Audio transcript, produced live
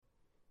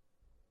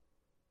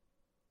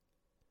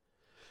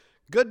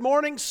Good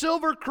morning,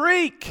 Silver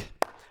Creek.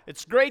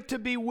 It's great to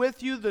be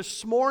with you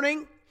this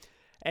morning,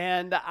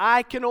 and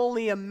I can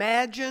only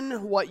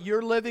imagine what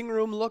your living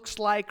room looks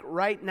like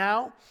right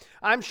now.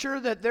 I'm sure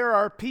that there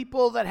are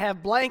people that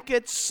have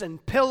blankets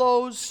and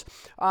pillows,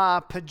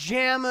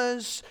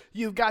 pajamas.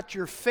 You've got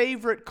your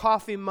favorite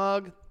coffee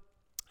mug,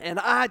 and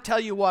I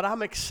tell you what,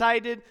 I'm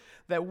excited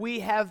that we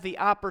have the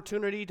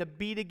opportunity to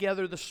be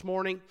together this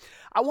morning.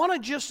 I want to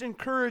just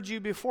encourage you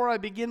before I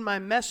begin my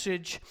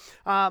message.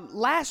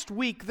 Last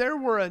week, there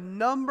were a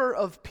number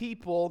of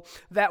people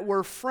that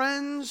were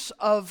friends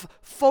of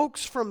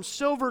folks from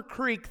Silver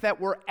Creek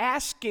that were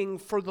asking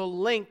for the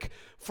link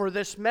for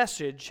this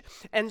message.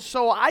 And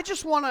so I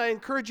just want to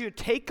encourage you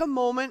to take a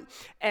moment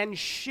and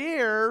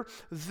share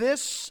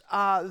this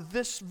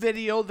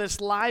video,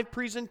 this live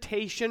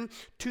presentation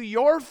to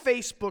your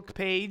Facebook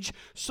page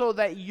so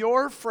that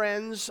your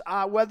friends,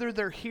 whether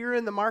they're here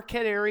in the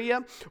Marquette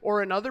area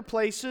or in other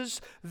places,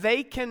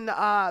 they can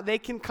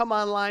come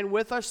online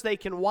with us. They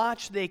can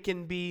watch. They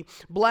can be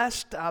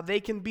blessed. They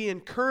can be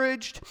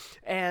encouraged.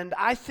 And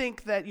I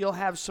think that you'll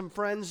have some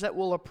friends that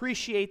will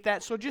appreciate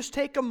that. So just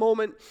take a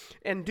moment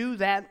and do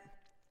that.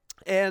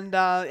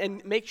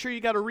 And make sure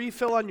you got a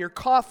refill on your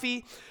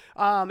coffee.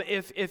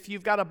 If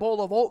you've got a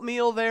bowl of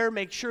oatmeal there,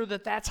 make sure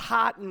that that's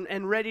hot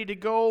and ready to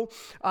go.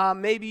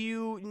 Maybe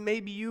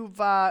you've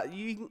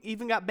you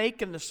even got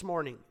bacon this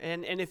morning.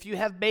 And if you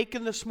have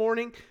bacon this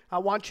morning, I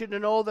want you to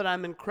know that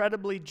I'm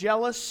incredibly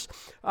jealous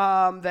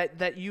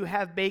that you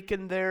have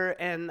bacon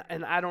there and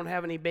I don't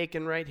have any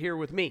bacon right here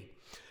with me.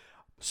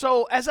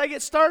 So as I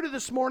get started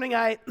this morning,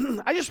 I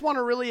just want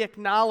to really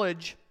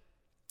acknowledge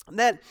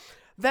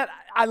that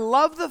I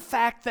love the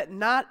fact that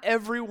not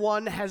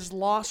everyone has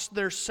lost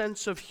their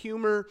sense of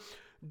humor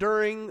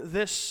during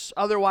this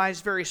otherwise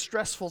very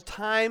stressful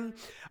time.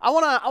 I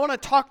want to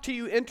talk to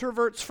you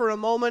introverts for a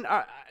moment.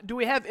 Do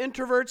we have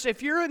introverts?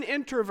 If you're an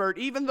introvert,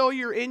 even though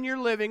you're in your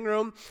living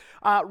room,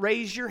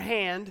 raise your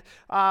hand.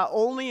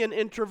 Only an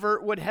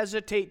introvert would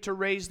hesitate to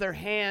raise their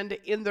hand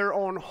in their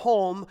own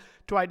home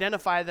to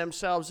identify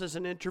themselves as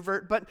an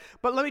introvert. But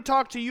let me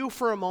talk to you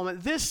for a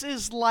moment. This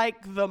is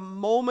like the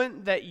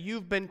moment that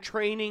you've been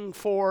training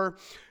for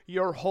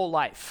your whole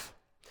life.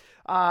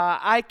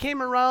 I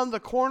came around the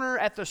corner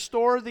at the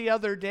store the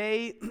other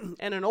day,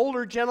 and an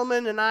older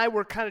gentleman and I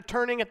were kind of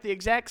turning at the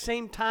exact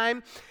same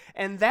time,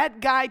 and that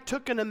guy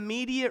took an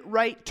immediate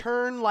right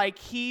turn like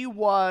he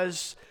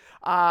was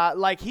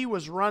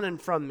running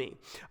from me.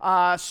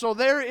 So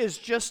there is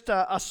just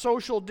a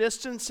social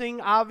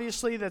distancing,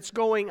 obviously, that's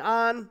going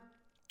on,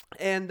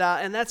 and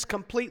that's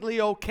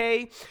completely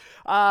okay.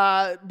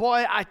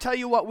 Boy, I tell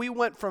you what, we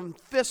went from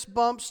fist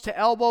bumps to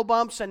elbow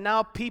bumps, and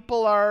now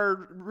people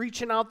are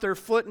reaching out their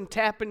foot and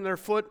tapping their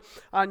foot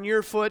on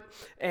your foot,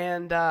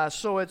 and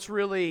so it's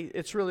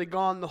really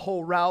gone the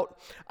whole route.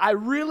 I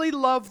really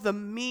love the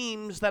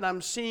memes that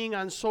I'm seeing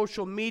on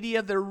social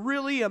media. They're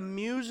really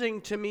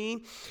amusing to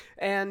me,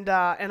 and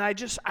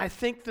I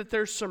think that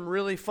there's some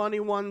really funny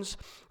ones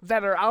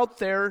that are out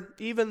there,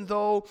 even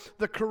though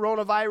the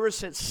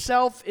coronavirus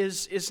itself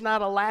is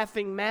not a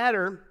laughing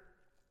matter.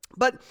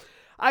 But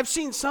I've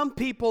seen some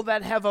people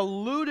that have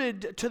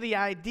alluded to the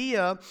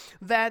idea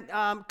that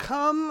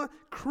come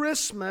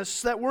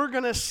Christmas that we're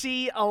going to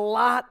see a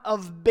lot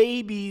of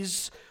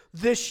babies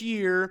this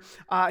year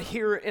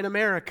here in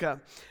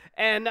America.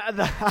 And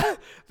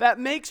that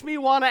makes me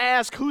want to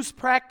ask, who's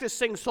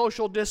practicing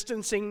social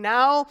distancing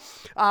now?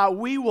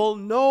 We will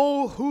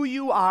know who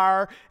you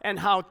are and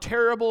how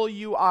terrible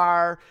you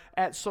are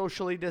at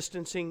socially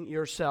distancing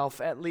yourself,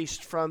 at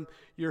least from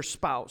your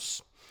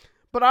spouse.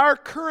 But our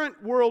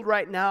current world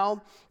right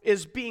now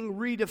is being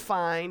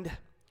redefined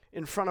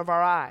in front of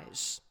our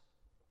eyes.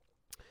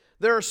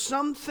 There are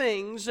some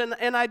things, and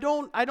I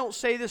don't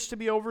say this to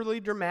be overly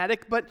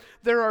dramatic, but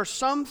there are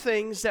some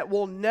things that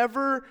will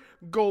never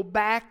go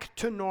back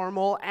to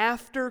normal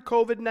after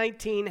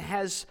COVID-19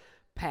 has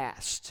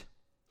passed.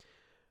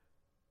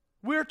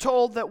 We're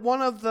told that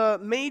one of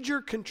the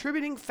major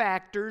contributing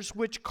factors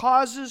which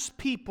causes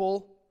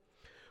people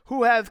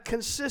who have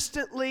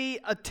consistently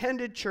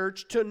attended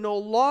church to no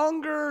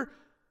longer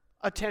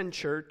attend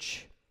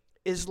church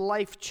is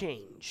life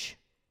change.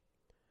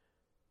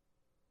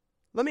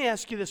 Let me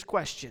ask you this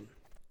question.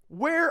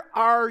 Where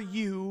are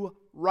you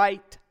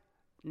right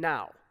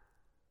now?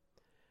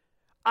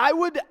 I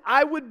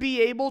would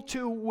be able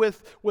to,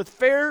 with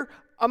fair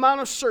amount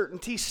of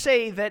certainty,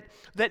 say that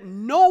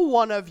no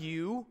one of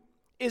you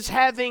is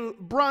having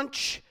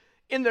brunch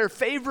in their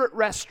favorite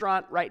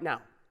restaurant right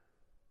now.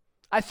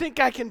 I think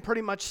I can pretty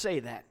much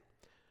say that.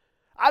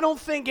 I don't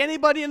think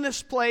anybody in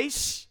this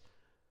place,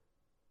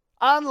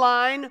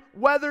 online,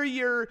 whether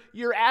you're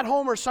at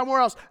home or somewhere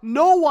else,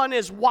 no one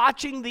is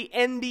watching the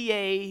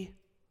NBA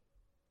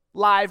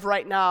live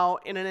right now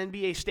in an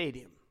NBA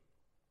stadium.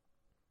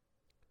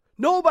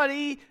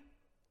 Nobody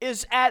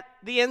is at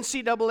the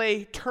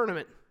NCAA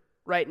tournament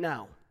right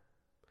now.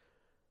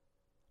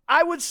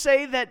 I would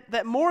say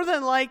that more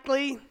than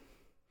likely,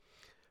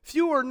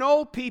 Few or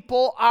no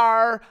people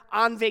are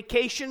on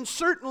vacation.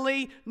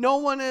 Certainly, no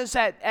one is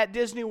at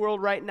Disney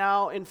World right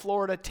now in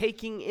Florida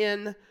taking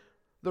in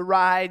the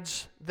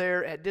rides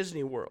there at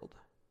Disney World.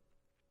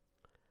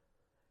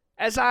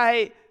 As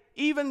I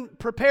even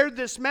prepared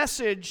this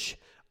message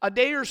a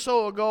day or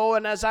so ago,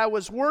 and as I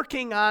was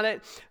working on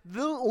it,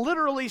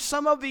 literally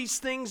some of these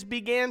things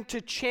began to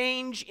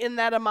change in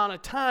that amount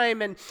of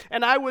time.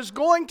 And I was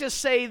going to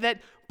say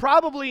that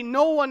probably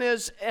no one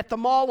is at the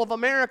Mall of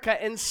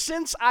America, and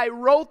since I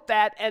wrote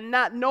that and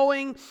not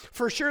knowing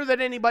for sure that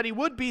anybody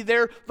would be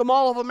there, the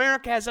Mall of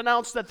America has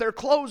announced that they're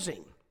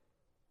closing.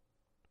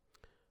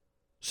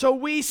 So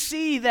we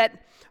see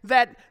that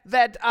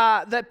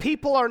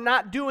people are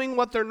not doing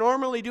what they're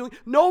normally doing.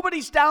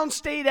 Nobody's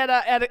downstate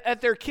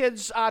at their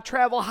kids'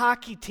 travel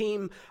hockey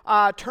team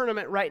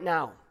tournament right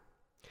now.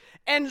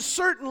 And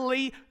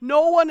certainly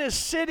no one is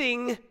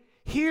sitting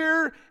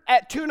here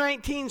at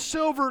 219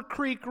 Silver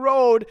Creek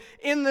Road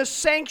in the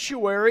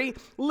sanctuary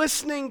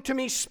listening to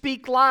me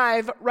speak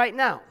live right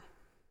now.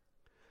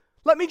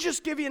 Let me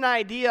just give you an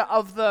idea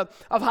of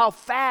how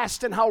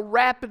fast and how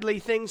rapidly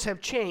things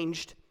have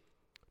changed.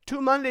 2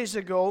 Mondays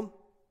ago,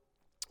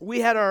 we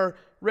had our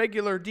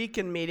regular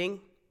deacon meeting,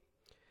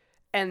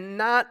 and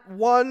not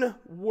one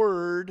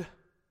word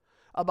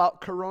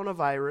about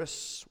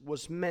coronavirus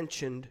was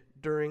mentioned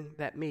during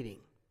that meeting.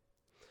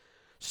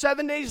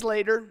 7 days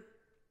later,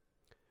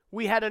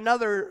 we had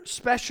another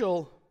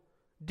special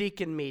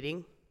deacon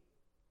meeting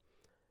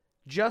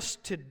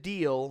just to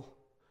deal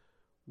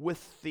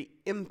with the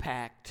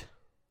impact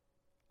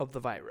of the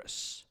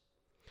virus.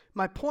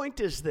 My point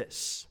is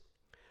this: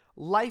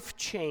 life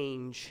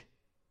change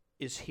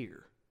is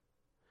here.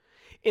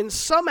 In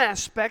some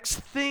aspects,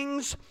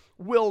 things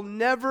will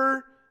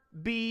never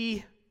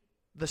be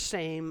the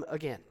same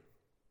again.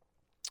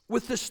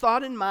 With this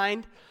thought in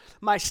mind,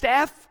 my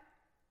staff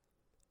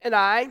and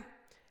I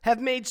have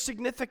made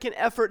significant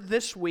effort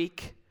this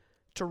week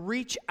to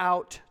reach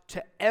out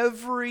to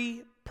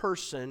every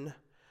person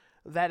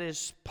that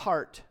is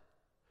part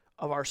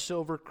of our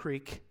Silver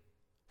Creek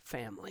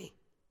family.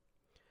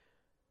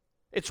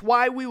 It's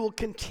why we will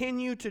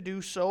continue to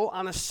do so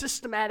on a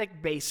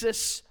systematic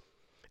basis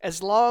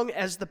as long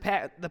as the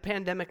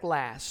pandemic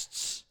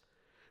lasts.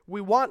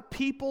 We want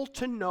people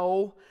to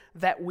know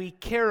that we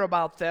care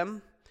about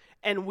them,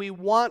 and we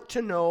want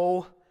to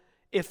know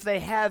if they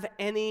have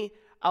any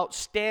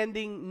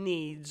outstanding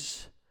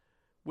needs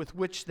with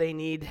which they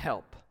need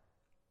help.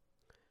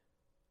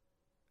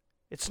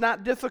 It's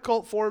not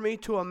difficult for me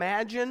to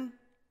imagine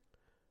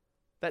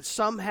that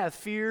some have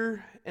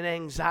fear and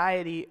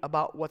anxiety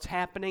about what's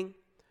happening.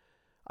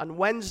 On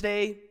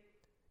Wednesday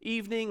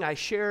evening, I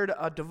shared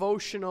a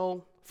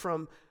devotional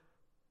from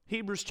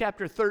Hebrews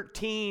chapter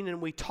 13,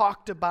 and we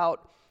talked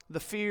about the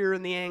fear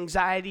and the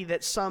anxiety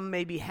that some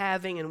may be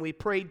having, and we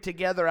prayed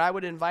together. I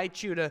would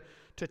invite you to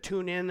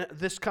tune in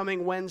this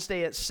coming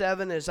Wednesday at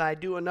 7 as I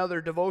do another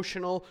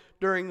devotional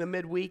during the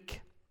midweek.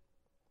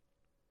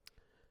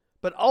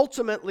 But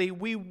ultimately,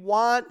 we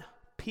want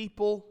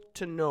people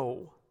to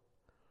know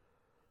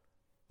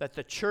that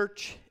the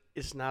church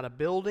is not a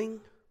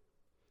building,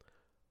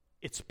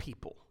 it's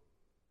people.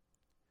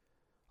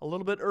 A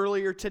little bit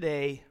earlier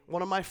today,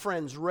 one of my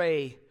friends,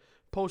 Ray,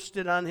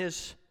 posted on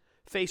his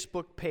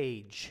Facebook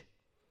page.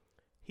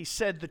 He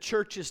said, "The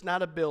church is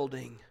not a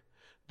building,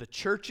 the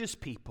church is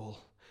people.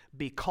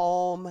 Be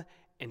calm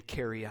and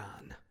carry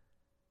on."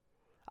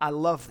 I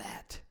love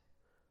that.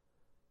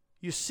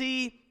 You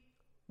see,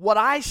 what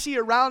I see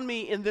around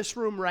me in this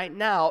room right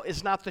now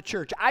is not the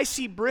church. I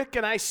see brick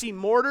and I see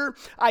mortar.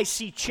 I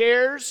see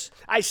chairs.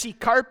 I see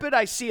carpet.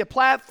 I see a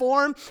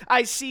platform.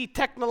 I see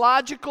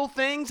technological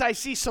things. I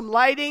see some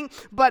lighting.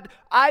 But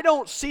I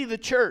don't see the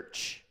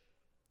church.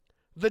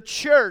 The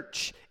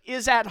church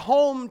is at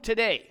home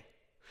today.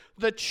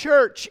 The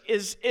church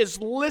is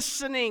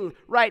listening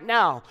right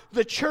now.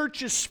 The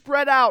church is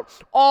spread out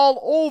all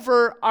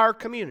over our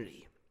community.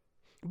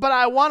 But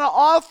I want to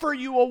offer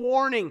you a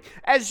warning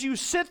as you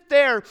sit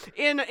there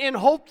in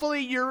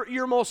hopefully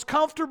your most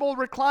comfortable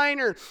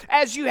recliner,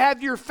 as you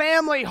have your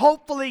family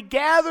hopefully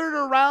gathered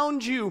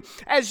around you,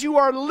 as you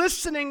are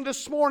listening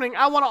this morning.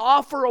 I want to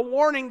offer a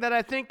warning that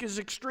I think is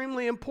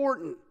extremely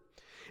important.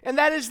 And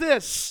that is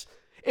this: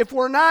 if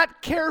we're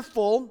not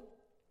careful,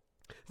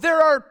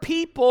 there are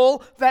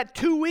people that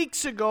 2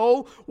 weeks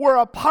ago were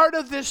a part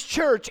of this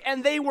church,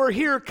 and they were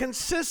here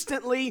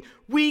consistently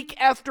week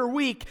after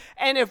week.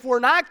 And if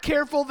we're not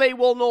careful, they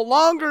will no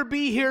longer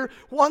be here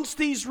once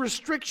these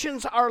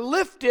restrictions are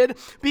lifted,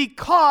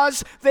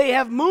 because they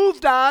have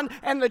moved on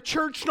and the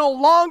church no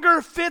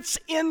longer fits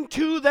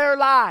into their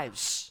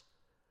lives.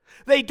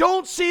 They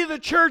don't see the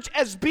church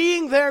as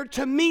being there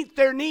to meet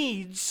their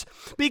needs,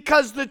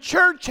 because the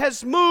church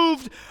has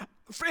moved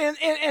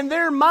in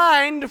their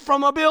mind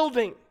from a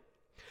building.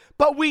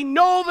 But we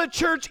know the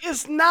church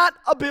is not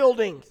a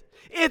building.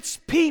 It's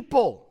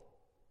people.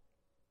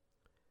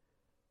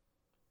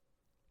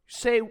 You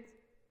say,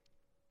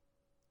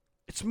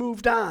 it's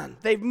moved on.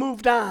 They've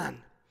moved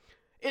on.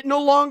 It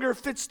no longer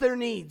fits their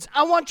needs.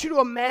 I want you to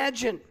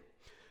imagine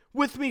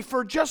with me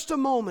for just a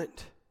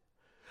moment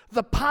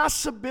the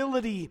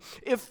possibility,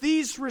 if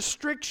these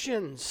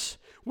restrictions,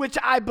 which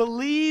I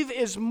believe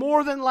is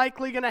more than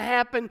likely going to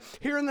happen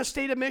here in the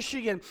state of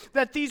Michigan,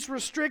 that these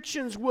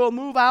restrictions will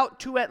move out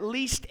to at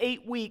least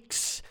 8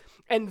 weeks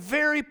and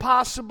very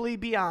possibly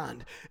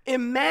beyond.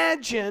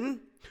 Imagine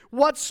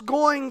what's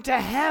going to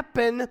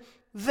happen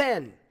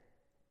then.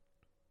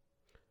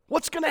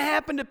 What's going to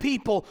happen to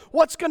people?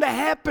 What's going to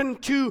happen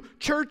to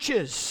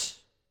churches?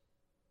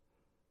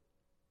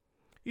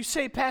 You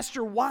say,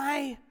 Pastor,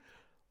 why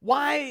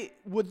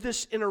would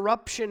this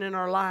interruption in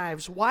our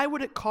lives, why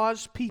would it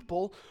cause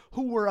people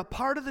who were a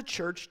part of the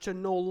church to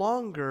no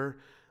longer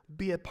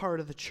be a part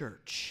of the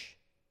church?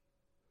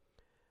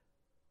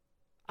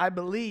 I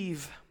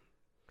believe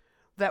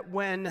that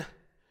when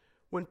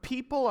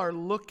people are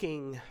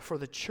looking for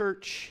the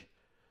church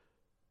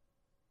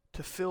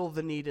to fill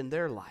the need in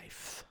their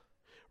life,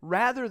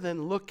 rather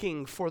than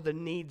looking for the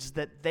needs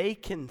that they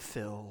can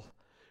fill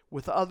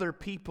with other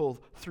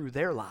people through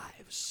their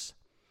lives,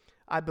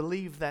 I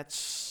believe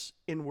that's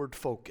inward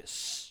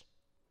focus.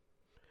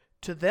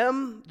 To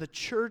them, the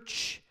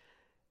church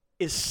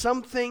is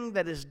something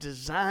that is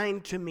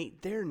designed to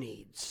meet their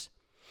needs.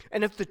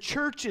 And if the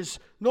church is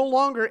no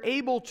longer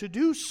able to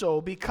do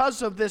so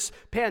because of this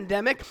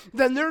pandemic,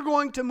 then they're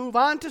going to move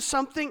on to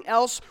something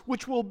else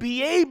which will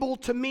be able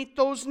to meet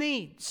those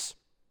needs.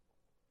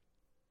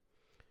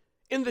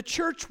 In the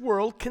church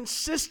world,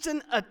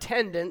 consistent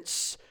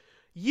attendance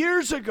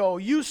years ago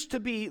used to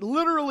be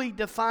literally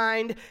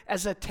defined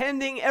as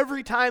attending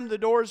every time the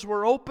doors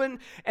were open,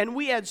 and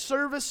we had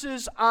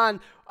services on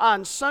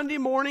Sunday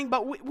morning,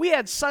 but we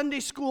had Sunday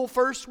school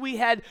first, we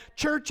had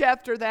church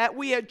after that,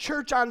 we had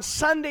church on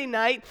Sunday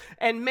night,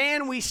 and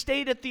man, we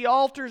stayed at the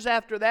altars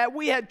after that.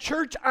 We had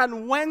church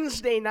on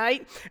Wednesday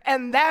night,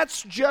 and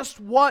that's just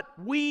what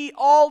we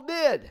all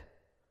did.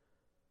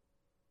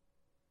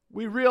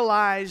 We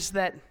realized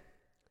that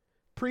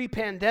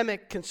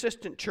pre-pandemic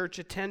consistent church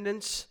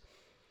attendance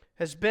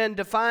has been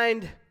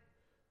defined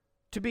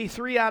to be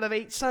 3 out of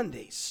 8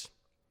 Sundays.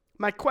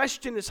 My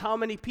question is, how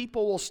many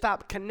people will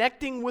stop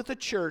connecting with a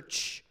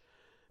church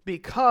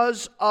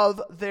because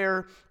of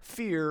their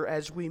fear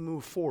as we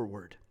move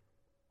forward?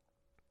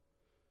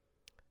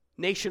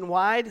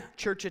 Nationwide,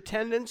 church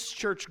attendance,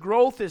 church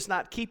growth is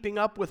not keeping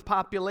up with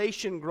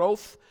population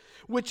growth,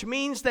 which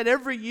means that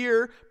every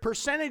year,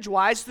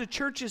 percentage-wise, the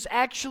church is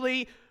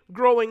actually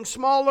growing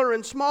smaller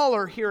and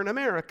smaller here in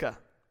America.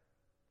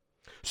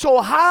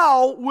 So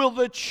how will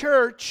the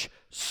church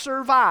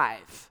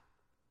survive?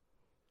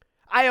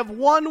 I have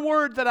one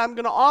word that I'm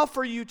going to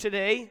offer you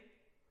today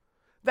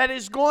that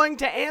is going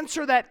to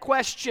answer that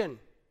question.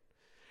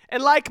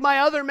 And like my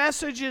other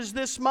messages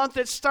this month,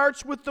 it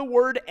starts with the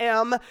word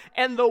M,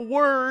 and the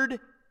word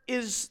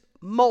is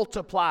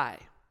multiply.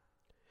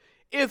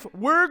 If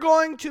we're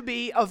going to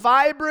be a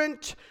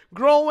vibrant,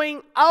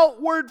 growing,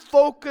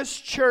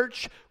 outward-focused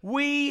church,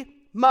 we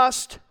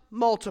must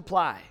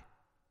multiply.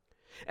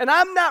 And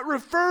I'm not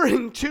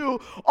referring to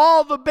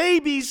all the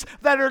babies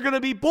that are going to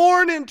be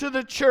born into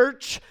the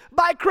church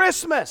by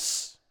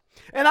Christmas.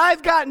 And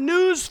I've got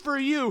news for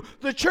you.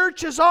 The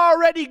church has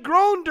already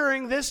grown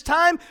during this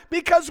time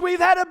because we've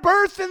had a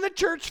birth in the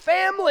church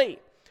family.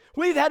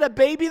 We've had a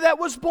baby that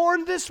was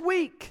born this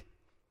week.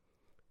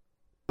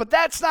 But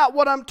that's not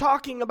what I'm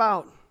talking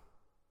about.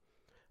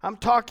 I'm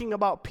talking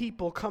about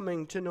people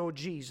coming to know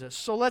Jesus.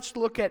 So let's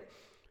look at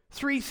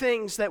 3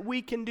 things that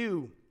we can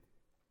do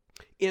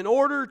in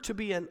order to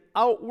be an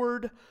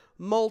outward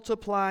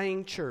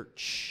multiplying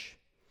church.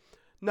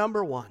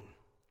 Number 1,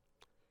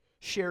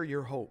 share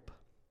your hope.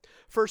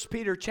 1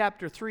 Peter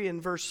chapter 3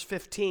 and verse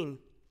 15.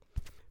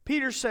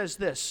 Peter says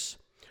this,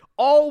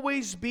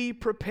 "Always be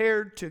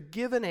prepared to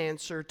give an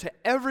answer to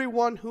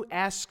everyone who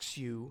asks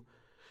you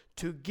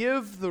to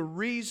give the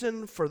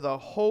reason for the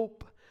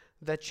hope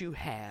that you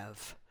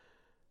have,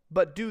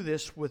 but do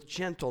this with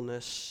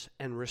gentleness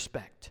and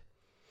respect."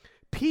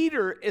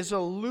 Peter is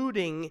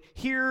alluding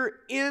here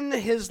in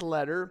his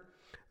letter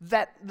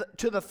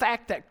to the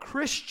fact that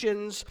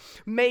Christians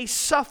may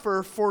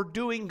suffer for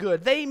doing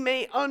good. They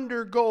may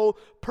undergo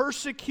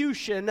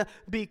persecution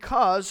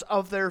because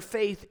of their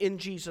faith in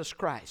Jesus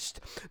Christ.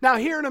 Now,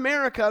 here in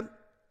America,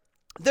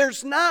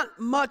 there's not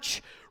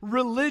much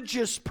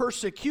religious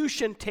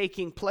persecution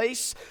taking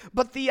place,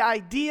 but the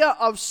idea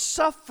of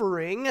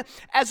suffering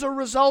as a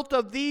result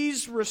of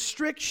these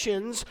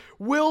restrictions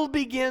will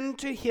begin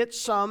to hit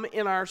some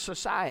in our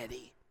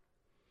society.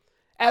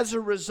 As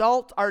a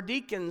result, our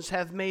deacons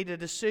have made a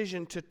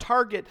decision to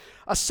target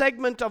a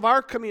segment of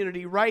our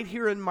community right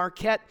here in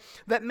Marquette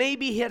that may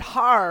be hit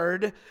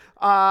hardest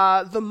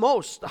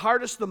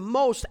the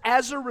most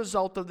as a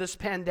result of this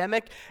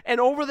pandemic. And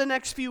over the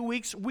next few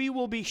weeks, we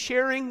will be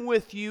sharing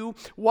with you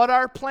what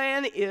our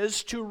plan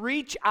is to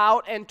reach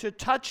out and to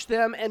touch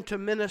them and to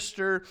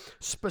minister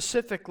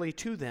specifically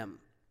to them.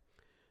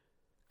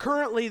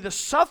 Currently, the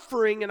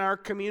suffering in our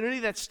community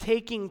that's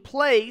taking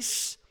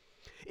place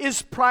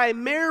is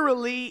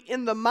primarily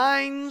in the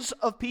minds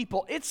of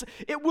people.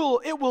 It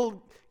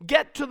will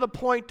get to the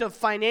point of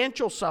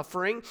financial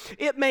suffering.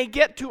 It may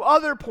get to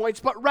other points,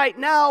 but right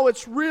now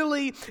it's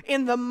really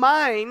in the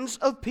minds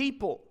of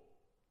people.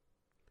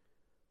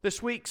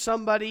 This week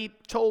somebody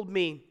told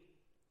me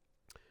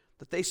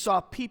that they saw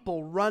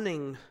people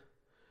running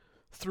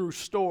through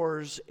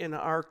stores in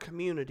our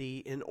community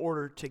in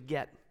order to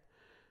get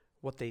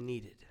what they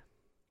needed.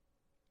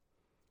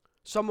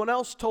 Someone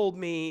else told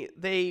me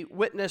they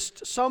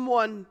witnessed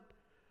someone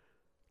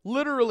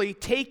literally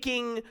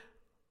taking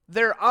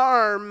their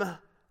arm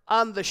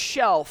on the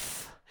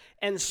shelf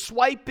and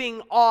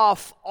swiping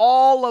off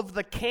all of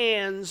the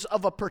cans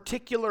of a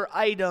particular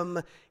item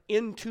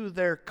into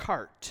their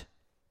cart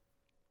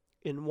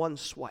in one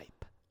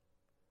swipe.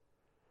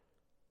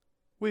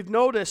 We've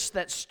noticed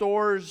that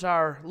stores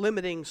are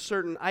limiting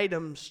certain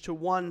items to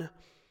one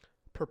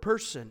per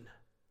person.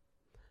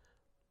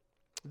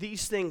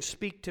 These things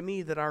speak to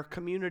me that our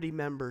community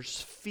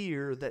members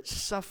fear that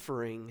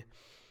suffering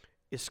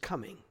is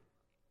coming.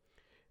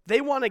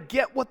 They want to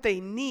get what they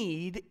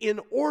need in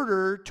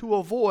order to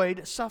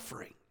avoid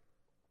suffering.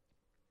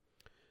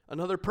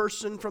 Another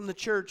person from the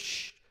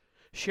church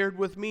shared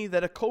with me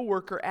that a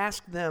coworker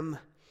asked them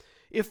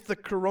if the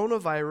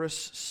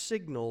coronavirus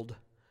signaled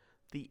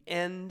the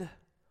end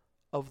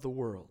of the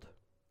world.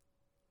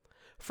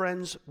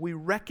 Friends, we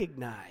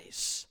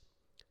recognize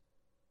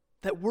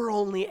that we're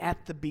only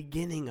at the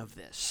beginning of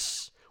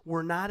this.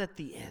 We're not at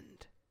the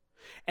end.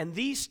 And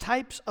these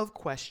types of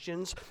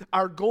questions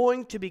are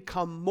going to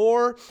become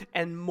more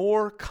and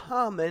more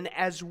common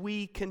as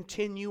we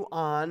continue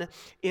on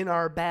in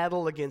our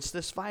battle against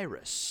this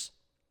virus.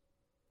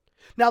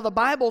 Now, the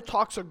Bible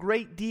talks a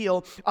great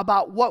deal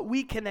about what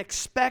we can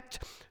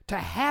expect to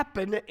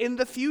happen in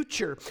the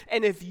future.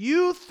 And if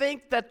you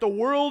think that the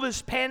world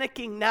is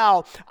panicking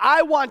now,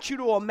 I want you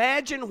to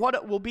imagine what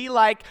it will be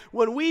like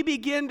when we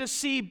begin to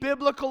see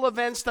biblical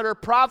events that are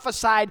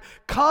prophesied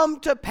come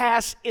to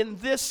pass in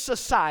this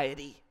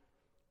society.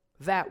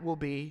 That will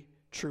be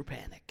true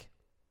panic.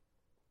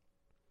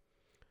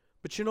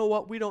 But you know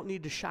what? We don't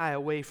need to shy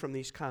away from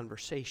these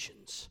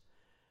conversations.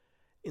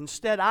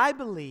 Instead, I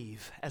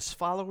believe, as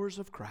followers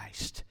of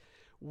Christ,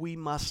 we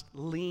must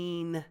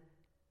lean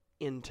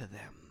into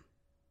them.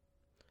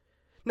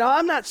 Now,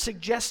 I'm not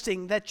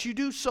suggesting that you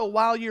do so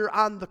while you're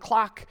on the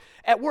clock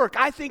at work.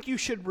 I think you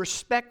should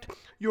respect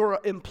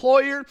your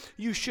employer.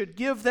 You should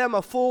give them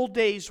a full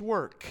day's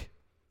work.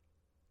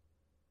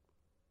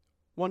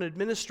 One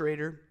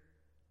administrator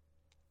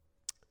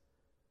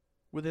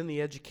within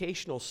the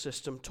educational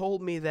system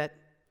told me that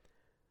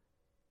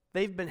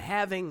they've been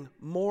having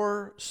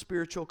more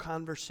spiritual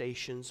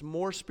conversations,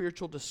 more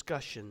spiritual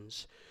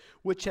discussions,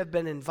 which have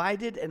been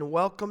invited and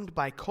welcomed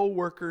by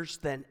coworkers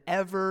than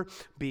ever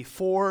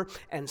before,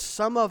 and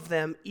some of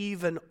them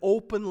even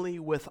openly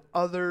with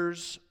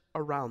others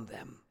around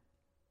them.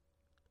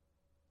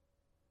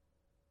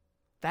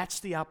 That's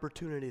the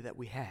opportunity that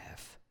we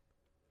have.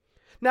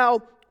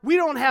 Now, we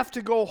don't have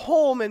to go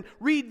home and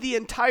read the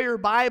entire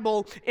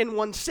Bible in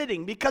one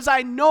sitting, because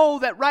I know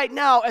that right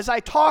now, as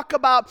I talk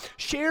about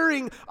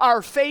sharing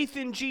our faith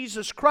in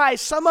Jesus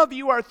Christ, some of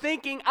you are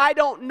thinking, I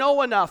don't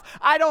know enough.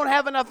 I don't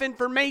have enough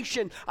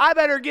information. I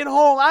better get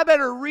home. I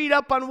better read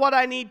up on what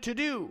I need to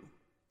do.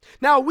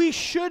 Now, we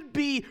should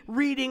be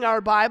reading our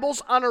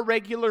Bibles on a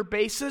regular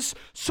basis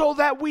so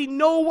that we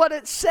know what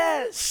it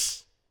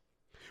says.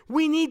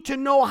 We need to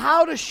know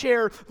how to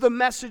share the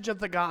message of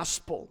the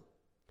gospel.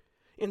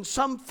 In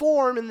some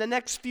form, in the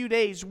next few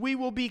days, we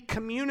will be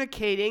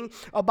communicating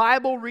a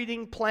Bible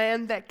reading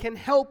plan that can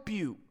help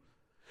you.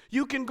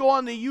 You can go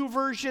on the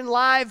YouVersion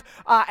Live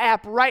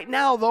app right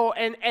now, though,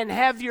 and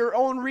have your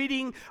own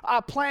reading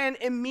plan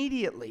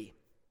immediately.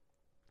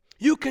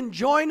 You can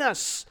join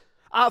us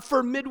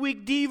for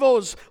midweek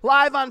devos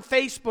live on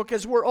Facebook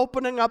as we're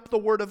opening up the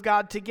Word of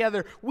God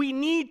together. We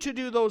need to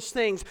do those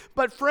things.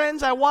 But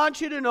friends, I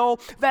want you to know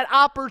that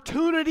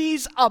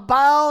opportunities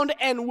abound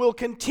and will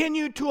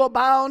continue to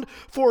abound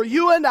for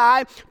you and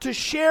I to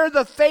share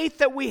the faith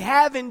that we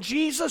have in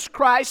Jesus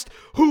Christ,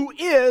 who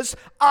is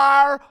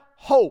our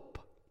hope.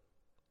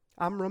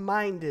 I'm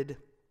reminded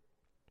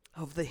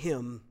of the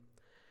hymn,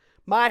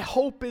 "My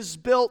hope is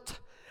built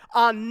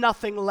on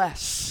nothing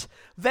less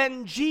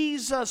than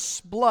Jesus'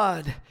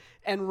 blood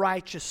and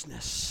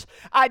righteousness.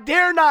 I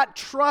dare not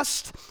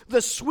trust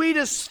the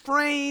sweetest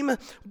frame,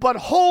 but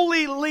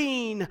wholly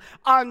lean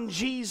on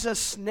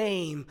Jesus'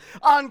 name.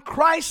 On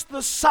Christ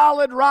the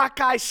solid rock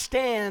I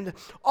stand,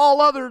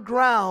 all other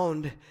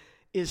ground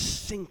is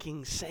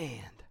sinking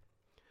sand."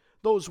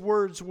 Those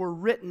words were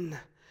written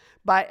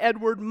by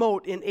Edward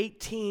Mote in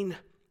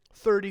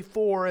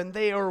 1834, and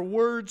they are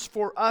words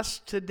for us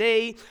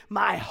today.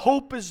 My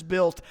hope is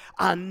built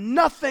on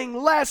nothing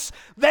less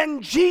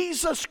than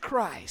Jesus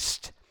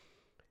Christ.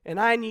 And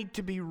I need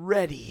to be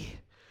ready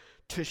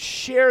to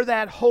share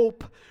that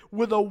hope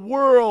with a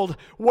world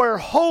where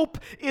hope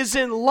is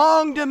in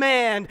long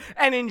demand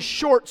and in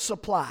short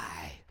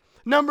supply.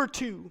 Number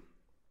two,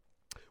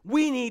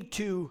 we need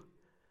to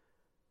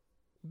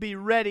be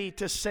ready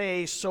to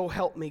say, "So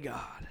help me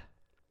God."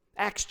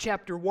 Acts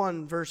chapter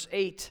 1, verse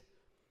 8.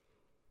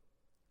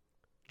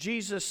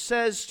 Jesus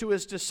says to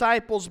his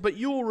disciples, "But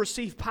you will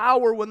receive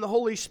power when the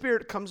Holy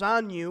Spirit comes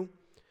on you.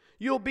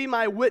 You'll be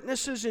my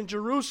witnesses in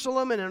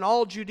Jerusalem and in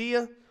all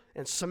Judea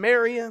and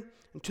Samaria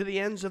and to the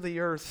ends of the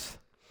earth."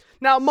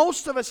 Now,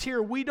 most of us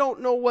here, we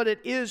don't know what it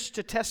is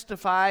to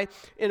testify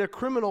in a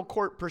criminal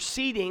court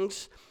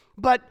proceedings,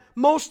 but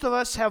most of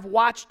us have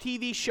watched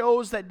TV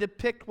shows that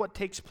depict what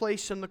takes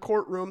place in the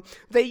courtroom.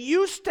 They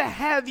used to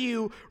have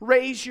you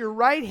raise your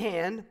right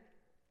hand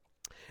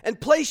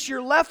and place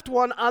your left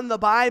one on the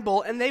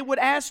Bible, and they would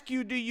ask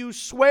you, "Do you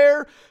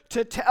swear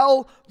to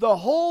tell the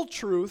whole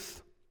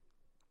truth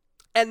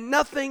and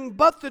nothing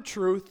but the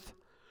truth,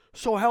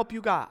 so help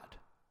you God?"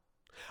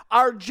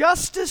 Our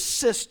justice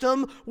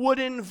system would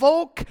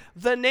invoke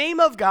the name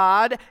of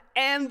God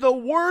and the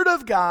Word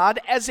of God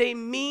as a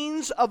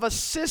means of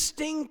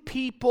assisting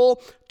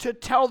people to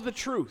tell the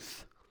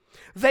truth.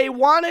 They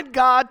wanted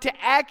God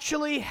to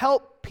actually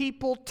help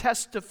people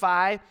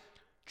testify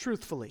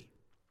truthfully.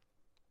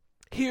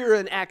 Here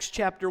in Acts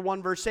chapter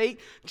 1, verse 8,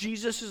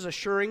 Jesus is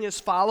assuring his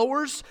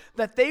followers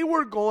that they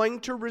were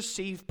going to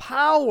receive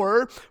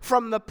power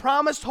from the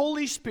promised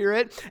Holy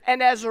Spirit,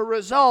 and as a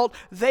result,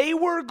 they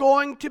were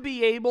going to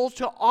be able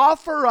to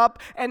offer up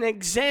an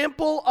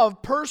example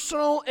of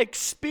personal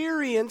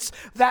experience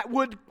that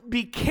would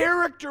be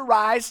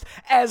characterized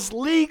as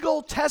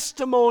legal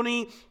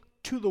testimony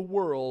to the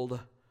world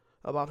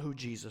about who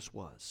Jesus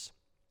was.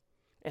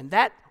 And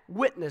that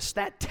witness,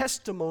 that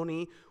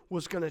testimony,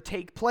 was going to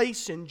take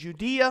place in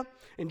Judea,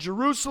 in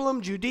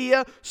Jerusalem,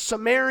 Judea,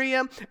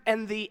 Samaria,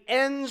 and the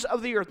ends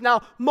of the earth.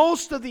 Now,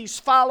 most of these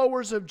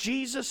followers of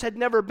Jesus had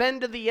never been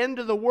to the end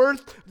of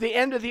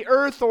the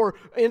earth, or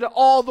into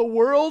all the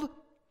world.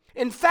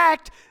 In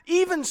fact,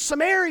 even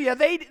Samaria,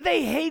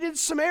 they hated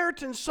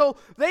Samaritans, so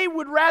they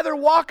would rather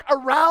walk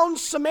around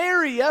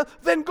Samaria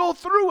than go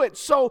through it.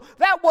 So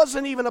that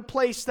wasn't even a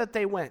place that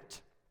they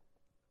went.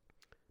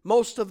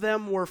 Most of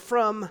them were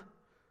from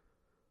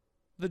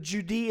the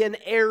Judean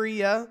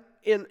area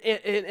in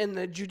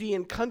the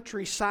Judean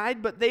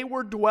countryside, but they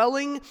were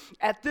dwelling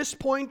at this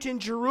point in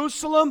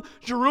Jerusalem.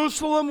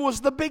 Jerusalem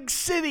was the big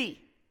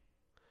city.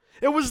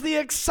 It was the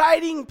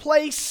exciting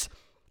place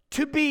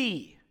to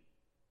be.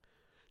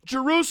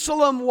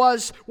 Jerusalem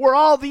was where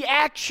all the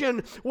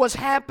action was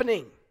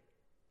happening.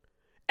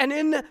 And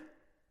in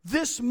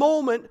this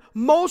moment,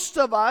 most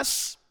of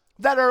us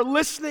that are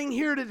listening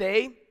here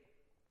today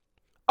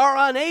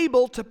are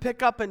unable to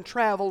pick up and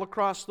travel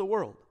across the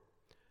world.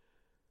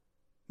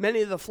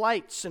 Many of the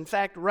flights, in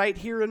fact, right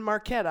here in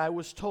Marquette, I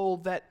was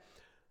told that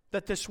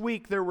this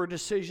week there were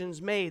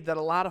decisions made that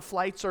a lot of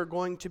flights are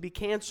going to be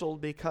canceled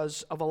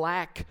because of a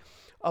lack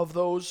of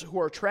those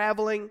who are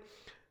traveling.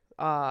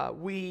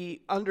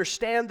 We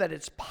understand that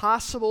it's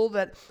possible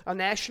that a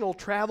national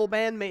travel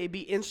ban may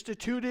be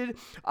instituted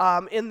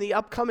in the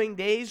upcoming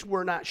days.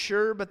 We're not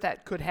sure, but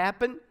that could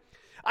happen.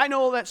 I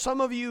know that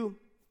some of you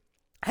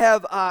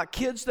have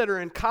kids that are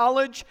in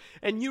college,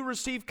 and you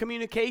receive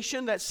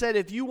communication that said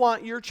if you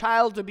want your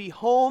child to be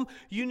home,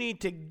 you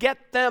need to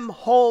get them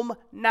home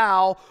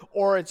now,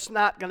 or it's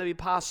not going to be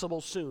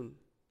possible soon.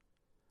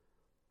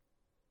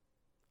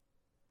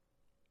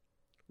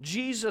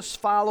 Jesus'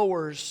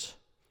 followers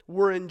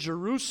were in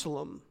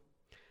Jerusalem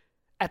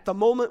at the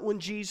moment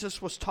when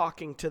Jesus was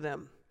talking to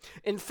them.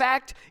 In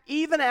fact,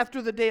 even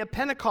after the day of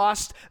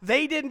Pentecost,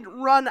 they didn't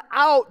run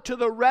out to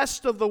the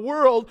rest of the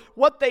world.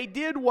 What they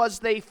did was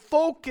they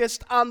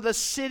focused on the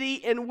city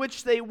in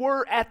which they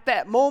were at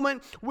that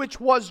moment, which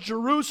was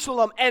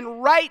Jerusalem.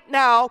 And right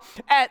now,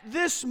 at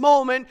this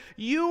moment,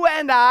 you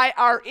and I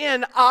are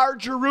in our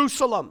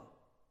Jerusalem.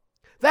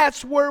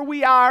 That's where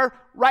we are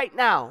right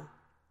now.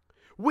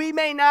 We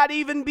may not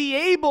even be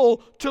able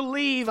to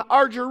leave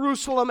our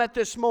Jerusalem at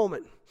this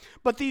moment.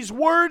 But these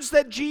words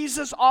that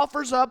Jesus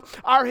offers up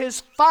are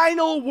his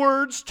final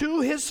words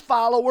to his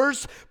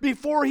followers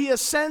before he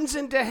ascends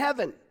into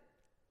heaven.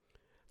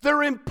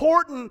 They're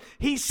important.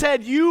 He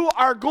said, "You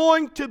are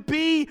going to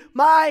be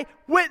my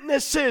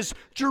witnesses."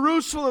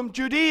 Jerusalem,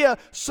 Judea,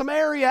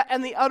 Samaria,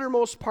 and the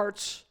uttermost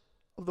parts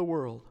of the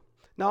world.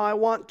 Now I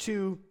want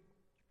to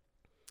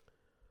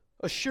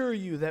assure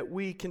you that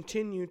we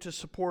continue to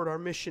support our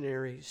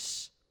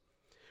missionaries.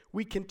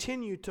 We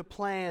continue to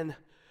plan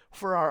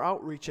for our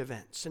outreach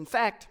events. In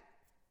fact,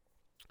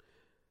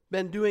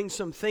 been doing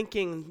some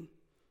thinking,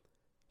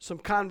 some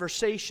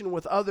conversation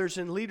with others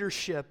in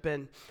leadership,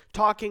 and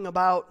talking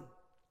about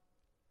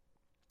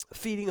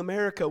Feeding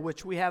America,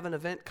 which we have an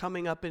event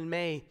coming up in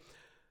May.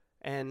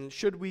 And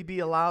should we be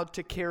allowed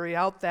to carry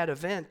out that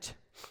event,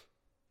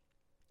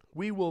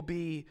 we will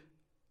be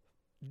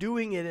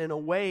doing it in a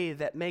way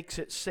that makes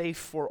it safe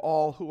for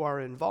all who are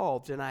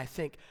involved. And I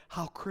think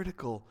how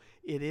critical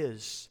it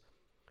is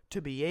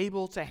to be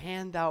able to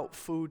hand out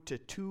food to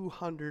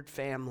 200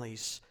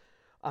 families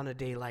on a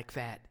day like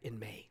that in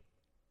May.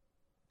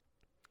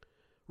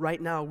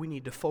 Right now, we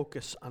need to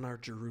focus on our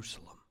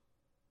Jerusalem.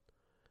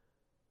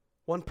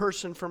 One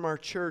person from our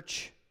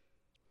church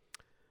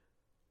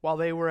While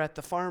they were at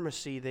the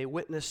pharmacy, they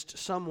witnessed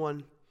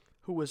someone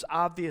who was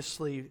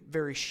obviously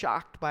very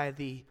shocked by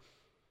the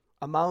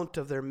amount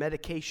of their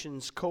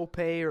medication's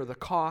copay, or the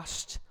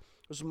cost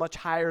was much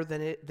higher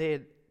than they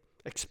had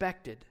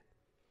expected.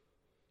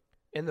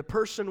 And the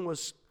person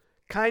was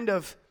kind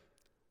of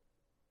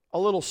a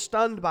little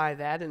stunned by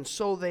that, and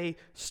so they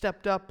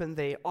stepped up and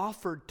they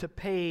offered to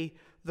pay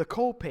the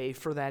copay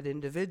for that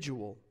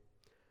individual.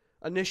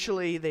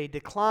 Initially, they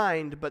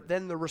declined, but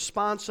then the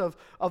response of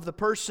the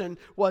person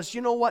was, "You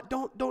know what,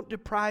 don't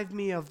deprive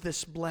me of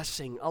this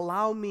blessing.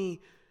 Allow me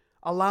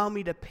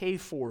to pay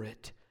for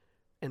it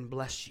and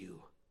bless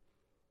you."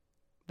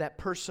 That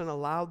person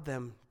allowed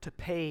them to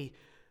pay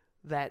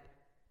that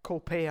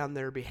copay on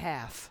their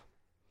behalf.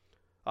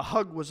 A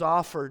hug was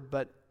offered,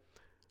 but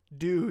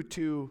due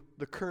to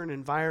the current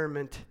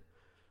environment,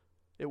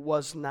 it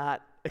was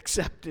not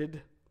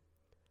accepted.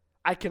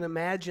 I can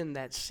imagine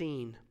that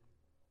scene.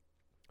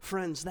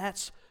 Friends,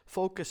 that's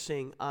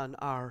focusing on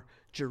our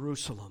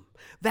Jerusalem.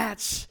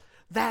 That's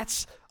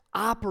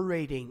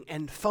operating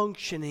and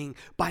functioning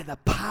by the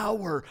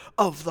power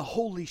of the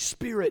Holy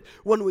Spirit.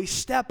 When we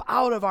step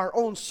out of our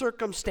own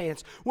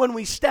circumstance, when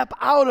we step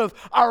out of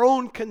our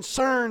own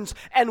concerns,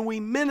 and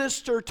we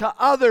minister to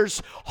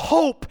others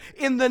hope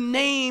in the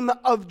name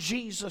of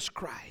Jesus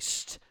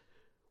Christ.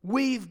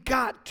 We've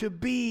got to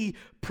be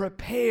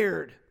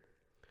prepared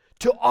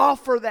to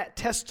offer that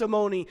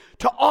testimony,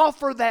 to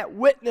offer that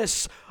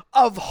witness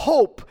of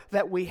hope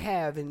that we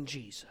have in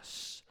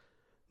Jesus.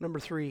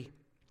 Number 3,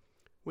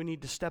 we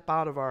need to step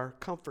out of our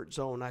comfort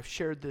zone. I've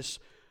shared this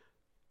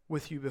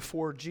with you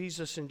before.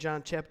 Jesus in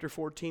John chapter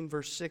 14,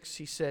 verse 6,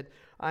 he said,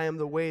 "I am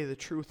the way, the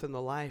truth, and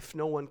the life.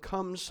 No one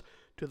comes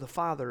to the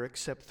Father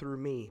except through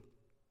me."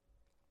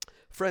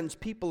 Friends,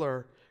 people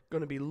are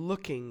going to be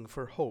looking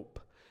for hope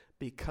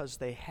because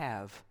they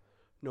have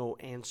no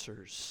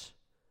answers.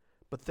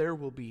 But there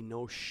will be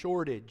no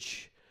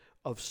shortage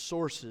of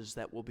sources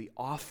that will be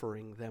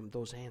offering them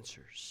those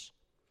answers.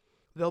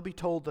 They'll be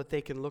told that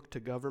they can look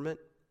to government.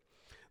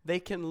 They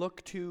can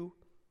look to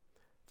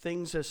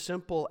things as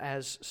simple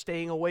as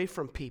staying away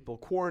from people,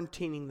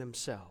 quarantining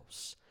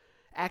themselves.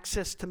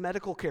 Access to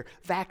medical care.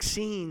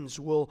 Vaccines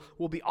will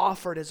be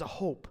offered as a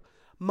hope.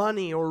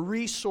 Money or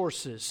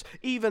resources,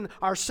 even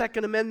our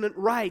Second Amendment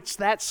rights,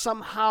 that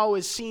somehow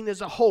is seen as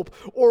a hope,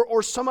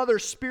 or some other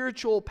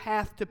spiritual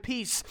path to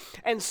peace.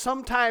 And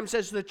sometimes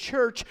as the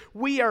church,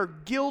 we are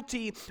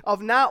guilty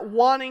of not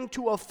wanting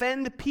to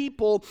offend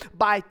people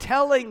by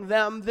telling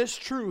them this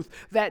truth,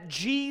 that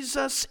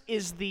Jesus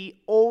is the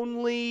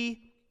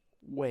only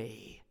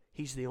way.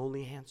 He's the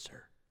only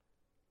answer.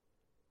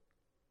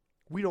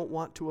 We don't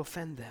want to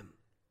offend them.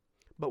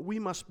 But we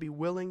must be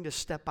willing to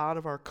step out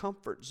of our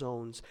comfort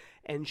zones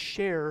and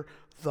share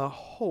the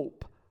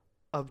hope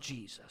of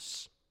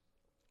Jesus.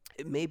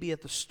 It may be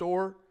at the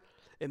store.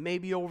 It may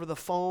be over the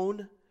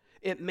phone.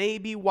 It may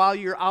be while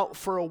you're out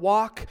for a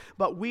walk.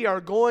 But we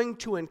are going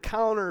to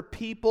encounter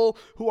people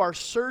who are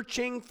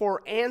searching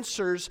for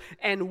answers,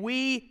 and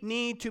we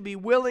need to be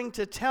willing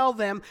to tell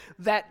them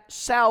that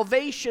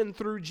salvation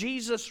through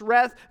Jesus'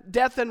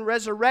 death and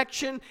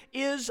resurrection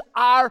is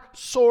our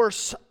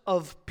source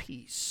of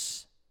peace.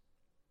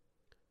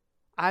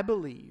 I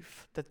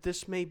believe that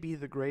this may be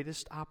the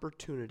greatest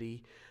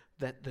opportunity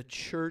that the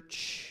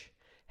church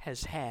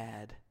has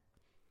had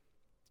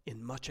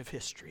in much of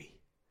history.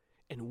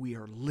 And we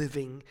are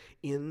living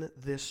in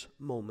this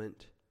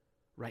moment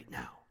right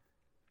now.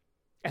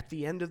 At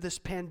the end of this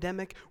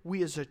pandemic,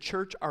 we as a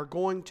church are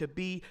going to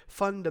be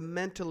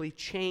fundamentally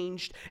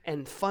changed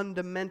and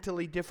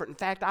fundamentally different. In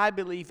fact, I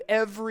believe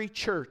every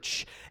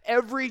church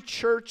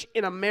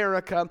in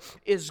America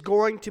is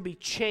going to be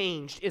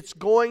changed. It's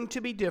going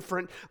to be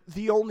different.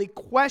 The only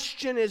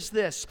question is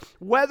this: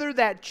 whether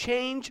that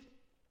change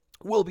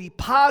will be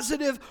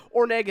positive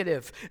or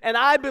negative. And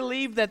I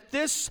believe that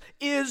this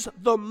is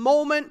the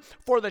moment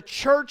for the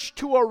church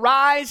to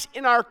arise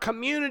in our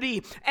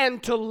community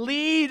and to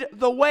lead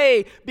the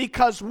way,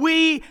 because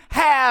we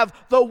have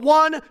the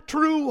one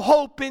true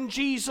hope in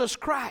Jesus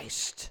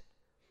Christ.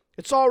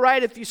 It's all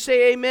right if you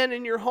say amen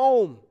in your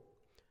home.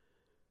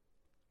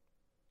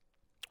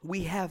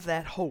 We have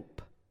that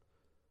hope.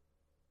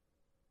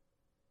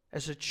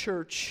 As a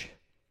church,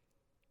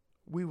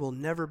 we will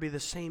never be the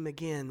same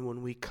again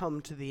when we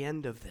come to the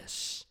end of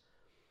this.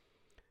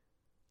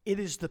 It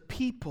is the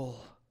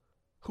people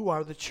who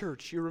are the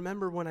church. You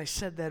remember when I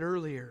said that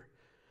earlier?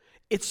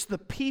 It's the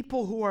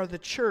people who are the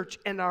church,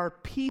 and our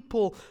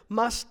people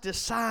must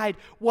decide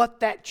what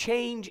that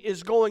change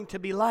is going to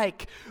be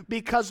like.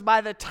 Because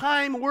by the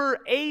time we're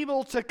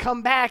able to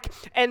come back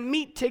and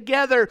meet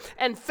together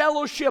and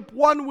fellowship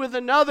one with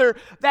another,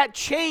 that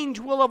change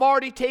will have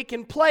already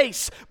taken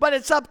place. But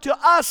it's up to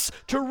us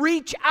to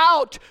reach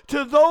out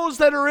to those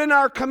that are in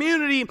our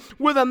community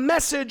with a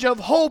message of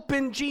hope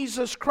in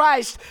Jesus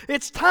Christ.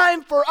 It's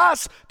time for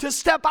us to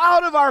step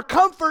out of our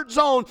comfort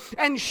zone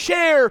and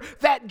share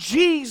that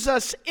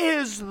Jesus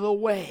is the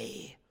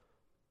way.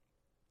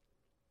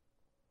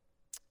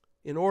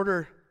 In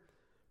order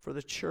for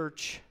the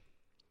church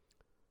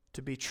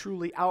to be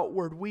truly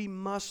outward, we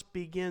must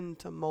begin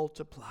to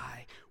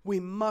multiply. We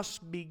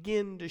must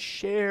begin to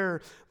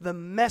share the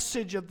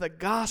message of the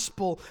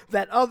gospel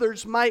that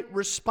others might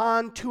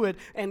respond to it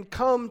and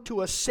come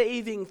to a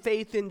saving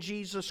faith in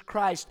Jesus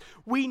Christ.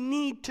 We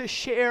need to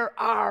share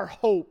our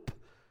hope.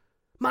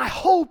 My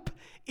hope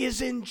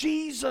is in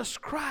Jesus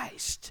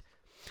Christ,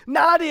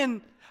 not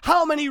in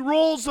how many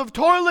rolls of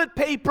toilet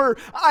paper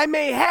I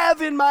may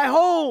have in my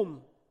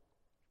home.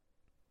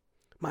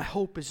 My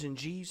hope is in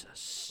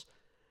Jesus.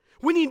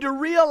 We need to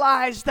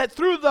realize that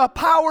through the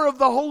power of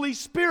the Holy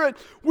Spirit,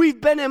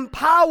 we've been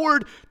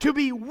empowered to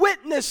be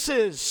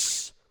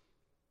witnesses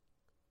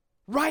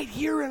right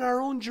here in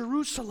our own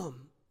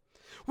Jerusalem.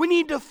 We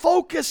need to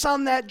focus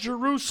on that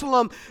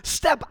Jerusalem,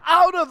 step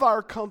out of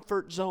our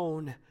comfort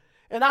zone.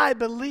 And I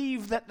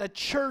believe that the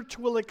church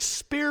will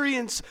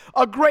experience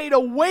a great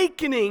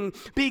awakening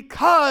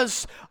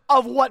because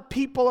of what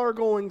people are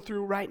going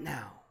through right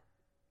now.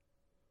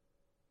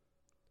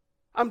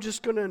 I'm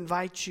just going to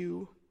invite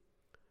you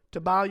to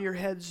bow your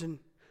heads and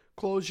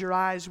close your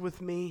eyes with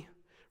me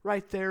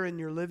right there in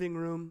your living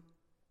room.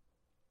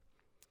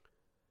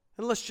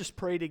 And let's just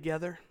pray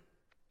together.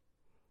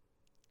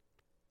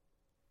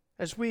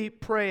 As we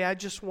pray, I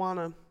just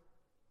want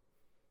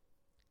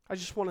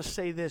to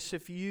say this.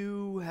 If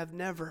you've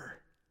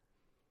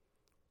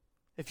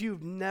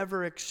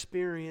never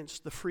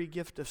experienced the free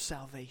gift of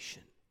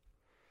salvation,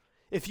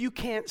 if you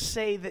can't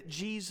say that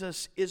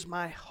Jesus is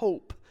my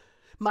hope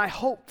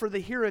for the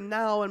here and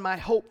now, and my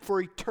hope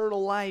for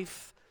eternal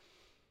life,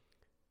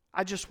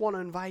 I just want to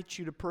invite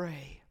you to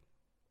pray.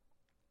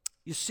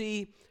 You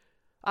see,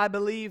 I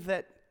believe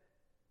that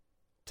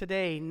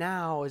today,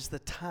 now, is the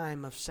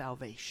time of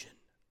salvation.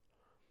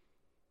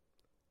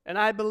 And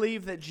I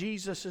believe that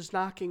Jesus is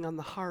knocking on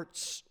the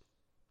heart's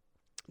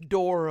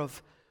door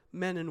of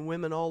men and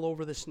women all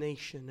over this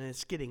nation, and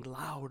it's getting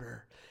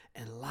louder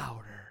and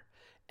louder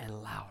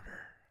and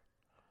louder.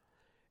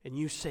 And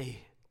you say,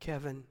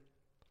 Kevin,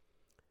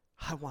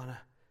 I want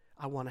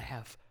to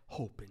have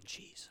hope in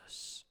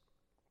Jesus.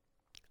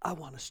 I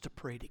want us to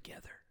pray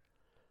together.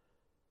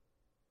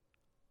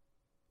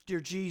 Dear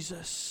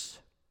Jesus,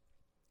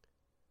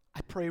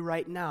 I pray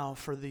right now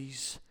for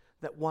these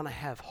that want to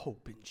have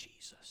hope in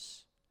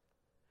Jesus.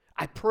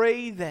 I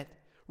pray that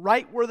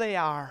right where they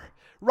are,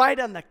 right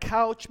on the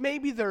couch,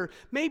 maybe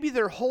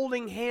they're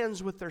holding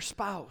hands with their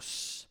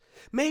spouse.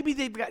 Maybe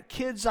they've got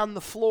kids on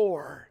the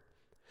floor.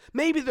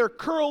 Maybe they're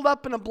curled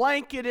up in a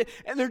blanket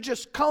and they're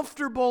just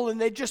comfortable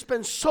and they've just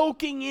been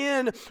soaking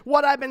in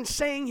what I've been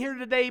saying here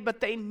today,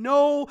 but they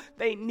know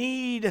they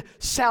need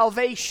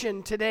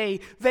salvation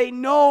today. They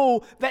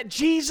know that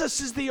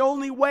Jesus is the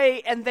only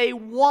way, and they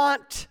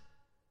want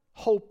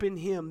hope in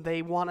Him.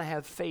 They want to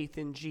have faith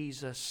in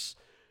Jesus,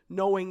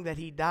 knowing that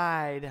He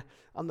died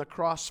on the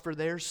cross for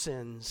their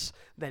sins,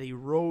 that He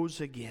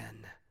rose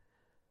again,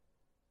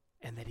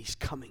 and that He's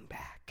coming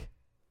back.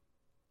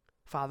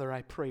 Father,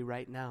 I pray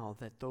right now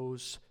that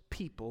those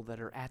people that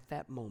are at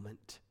that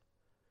moment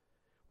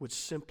would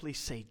simply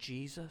say,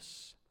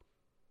 Jesus,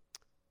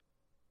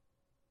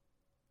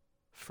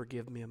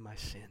 forgive me of my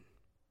sin.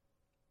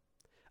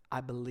 I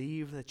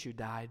believe that you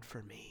died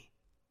for me.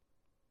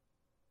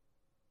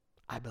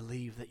 I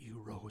believe that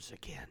you rose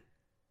again.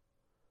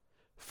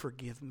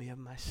 Forgive me of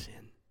my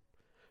sin.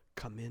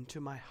 Come into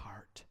my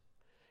heart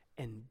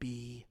and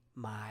be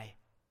my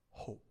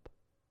hope.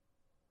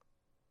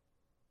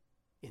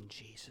 In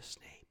Jesus'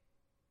 name.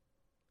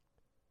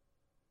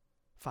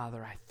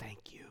 Father, I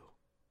thank you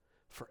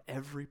for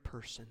every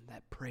person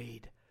that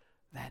prayed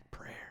that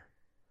prayer.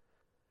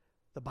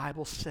 The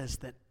Bible says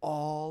that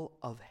all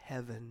of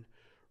heaven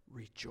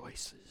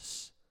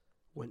rejoices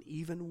when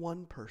even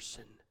one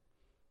person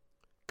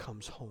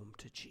comes home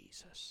to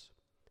Jesus.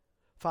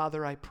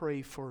 Father, I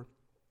pray for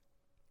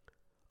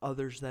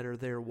others that are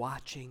there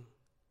watching.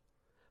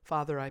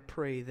 Father, I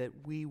pray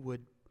that we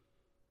would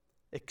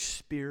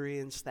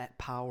experience that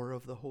power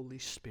of the Holy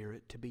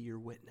Spirit to be your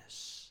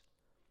witness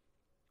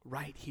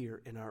right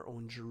here in our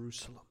own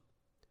Jerusalem.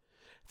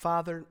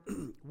 Father,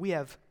 we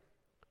have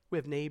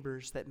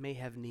neighbors that may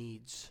have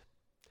needs.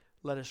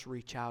 Let us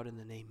reach out in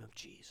the name of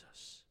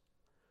Jesus.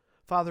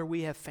 Father,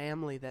 we have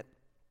family that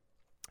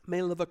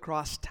may live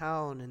across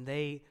town and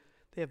they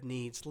have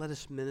needs. Let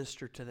us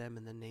minister to them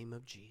in the name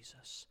of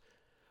Jesus.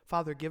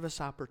 Father, give us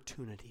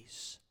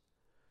opportunities,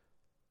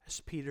 as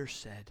Peter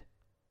said,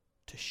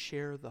 to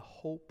share the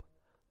hope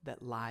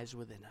that lies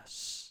within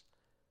us.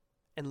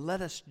 And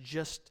let us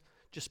just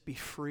be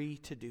free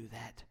to do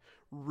that,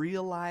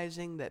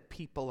 realizing that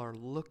people are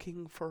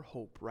looking for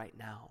hope right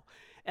now.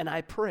 And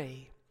I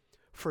pray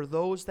for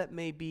those that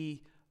may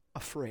be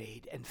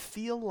afraid and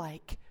feel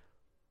like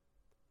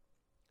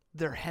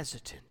they're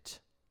hesitant.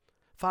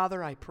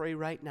 Father, I pray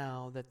right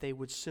now that they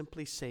would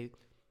simply say,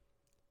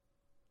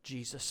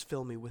 Jesus,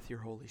 fill me with your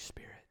Holy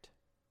Spirit.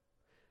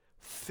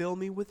 Fill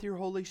me with your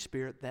Holy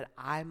Spirit that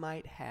I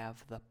might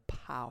have the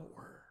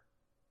power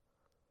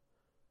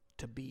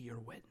to be your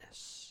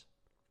witness.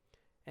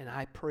 And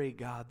I pray,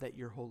 God, that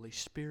your Holy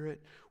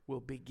Spirit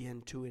will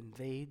begin to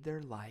invade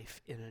their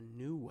life in a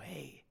new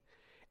way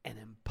and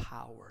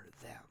empower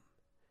them.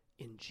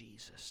 In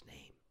Jesus'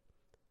 name,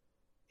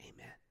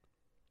 amen.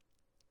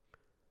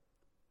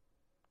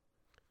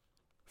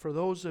 For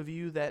those of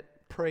you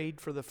that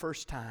prayed for the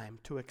first time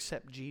to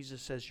accept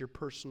Jesus as your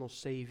personal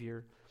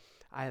Savior,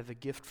 I have a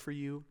gift for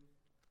you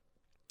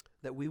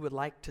that we would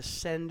like to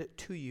send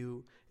to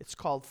you. It's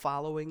called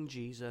Following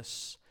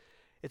Jesus.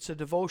 It's a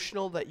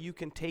devotional that you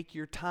can take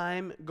your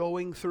time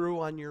going through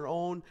on your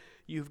own.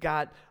 You've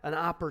got an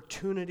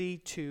opportunity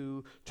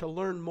to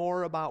learn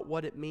more about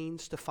what it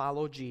means to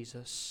follow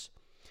Jesus.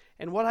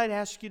 And what I'd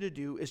ask you to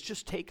do is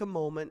just take a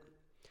moment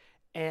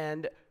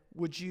and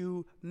would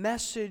you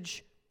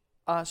message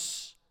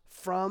us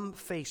from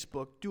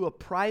Facebook, do a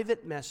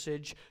private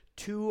message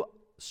to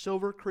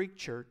Silver Creek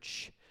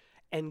Church,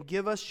 and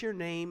give us your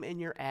name and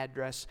your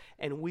address,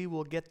 and we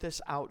will get this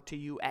out to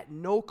you at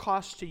no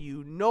cost to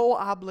you, no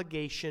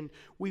obligation.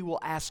 We will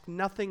ask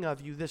nothing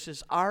of you. This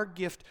is our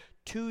gift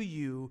to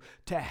you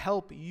to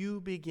help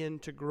you begin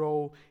to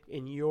grow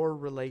in your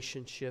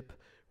relationship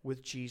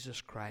with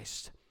Jesus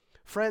Christ.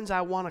 Friends,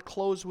 I want to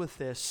close with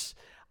this,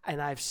 and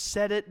I've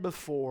said it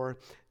before.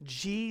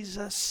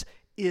 Jesus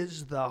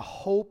is the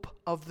hope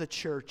of the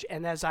church.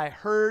 And as I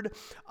heard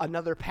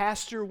another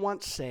pastor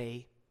once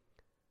say,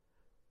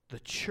 the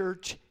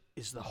church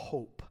is the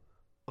hope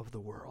of the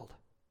world.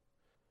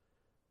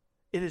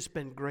 It has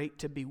been great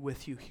to be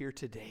with you here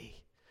today.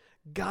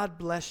 God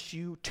bless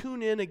you.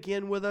 Tune in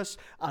again with us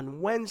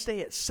on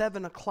Wednesday at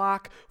 7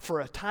 o'clock for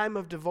a time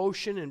of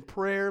devotion and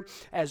prayer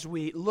as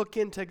we look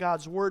into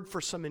God's Word for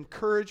some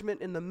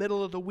encouragement in the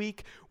middle of the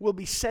week. We'll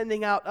be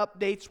sending out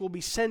updates. We'll be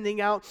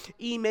sending out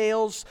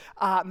emails.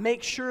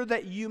 Make sure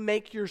that you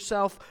make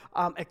yourself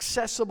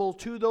accessible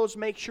to those.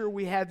 Make sure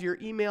we have your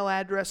email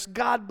address.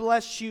 God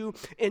bless you.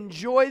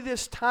 Enjoy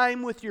this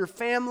time with your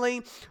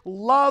family.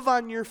 Love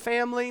on your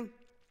family.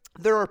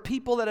 There are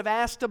people that have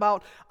asked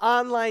about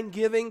online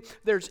giving.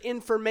 There's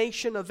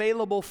information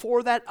available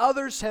for that.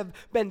 Others have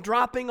been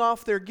dropping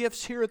off their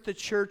gifts here at the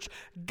church.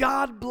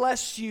 God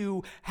bless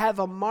you. Have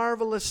a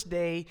marvelous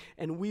day,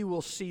 and we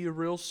will see you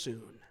real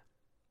soon.